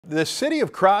The city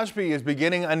of Crosby is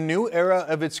beginning a new era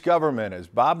of its government as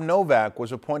Bob Novak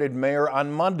was appointed mayor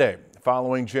on Monday,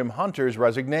 following Jim Hunter's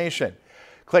resignation.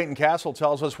 Clayton Castle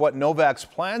tells us what Novak's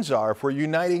plans are for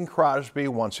uniting Crosby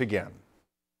once again.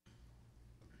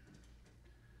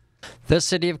 The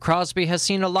city of Crosby has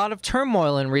seen a lot of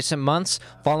turmoil in recent months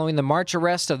following the March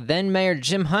arrest of then-Mayor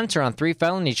Jim Hunter on 3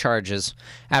 felony charges.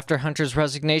 After Hunter's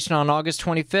resignation on August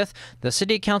 25th, the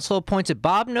city council appointed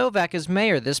Bob Novak as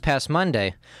mayor this past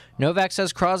Monday. Novak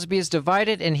says Crosby is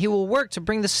divided and he will work to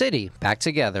bring the city back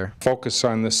together. Focus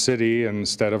on the city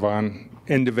instead of on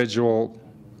individual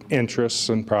interests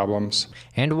and problems.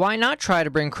 And why not try to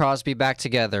bring Crosby back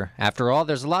together? After all,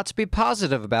 there's a lot to be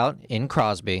positive about in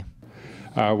Crosby.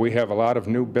 We have a lot of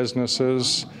new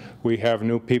businesses. We have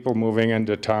new people moving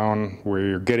into town.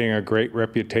 We're getting a great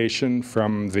reputation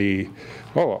from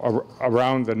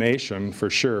around the nation for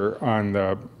sure on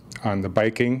the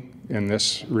biking in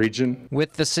this region.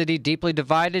 With the city deeply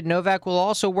divided, Novak will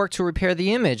also work to repair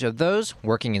the image of those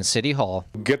working in City Hall.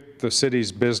 Get the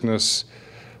city's business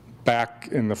back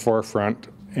in the forefront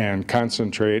and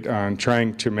concentrate on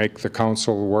trying to make the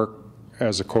council work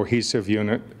as a cohesive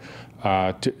unit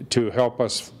to help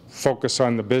us focus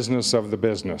on the business of the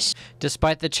business.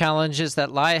 Despite the challenges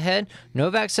that lie ahead,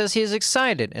 Novak says he is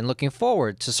excited and looking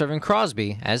forward to serving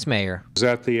Crosby as mayor.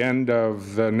 At the end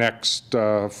of the next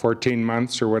 14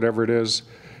 months or whatever it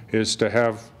is to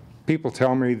have people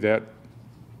tell me that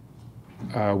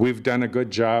we've done a good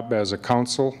job as a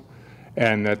council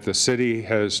and that the city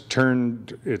has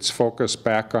turned its focus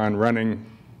back on running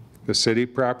the city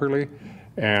properly,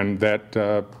 and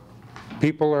that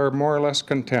people are more or less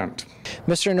content.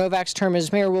 Mr. Novak's term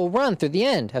as mayor will run through the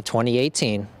end of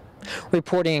 2018.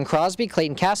 Reporting in Crosby,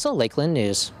 Clayton Castle, Lakeland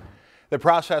News. The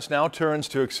process now turns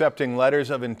to accepting letters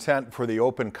of intent for the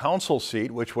open council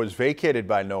seat, which was vacated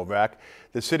by Novak.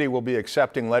 The city will be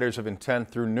accepting letters of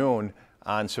intent through noon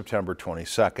on September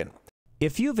 22nd.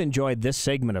 If you've enjoyed this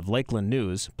segment of Lakeland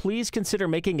News, please consider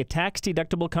making a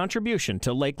tax-deductible contribution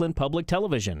to Lakeland Public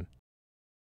Television.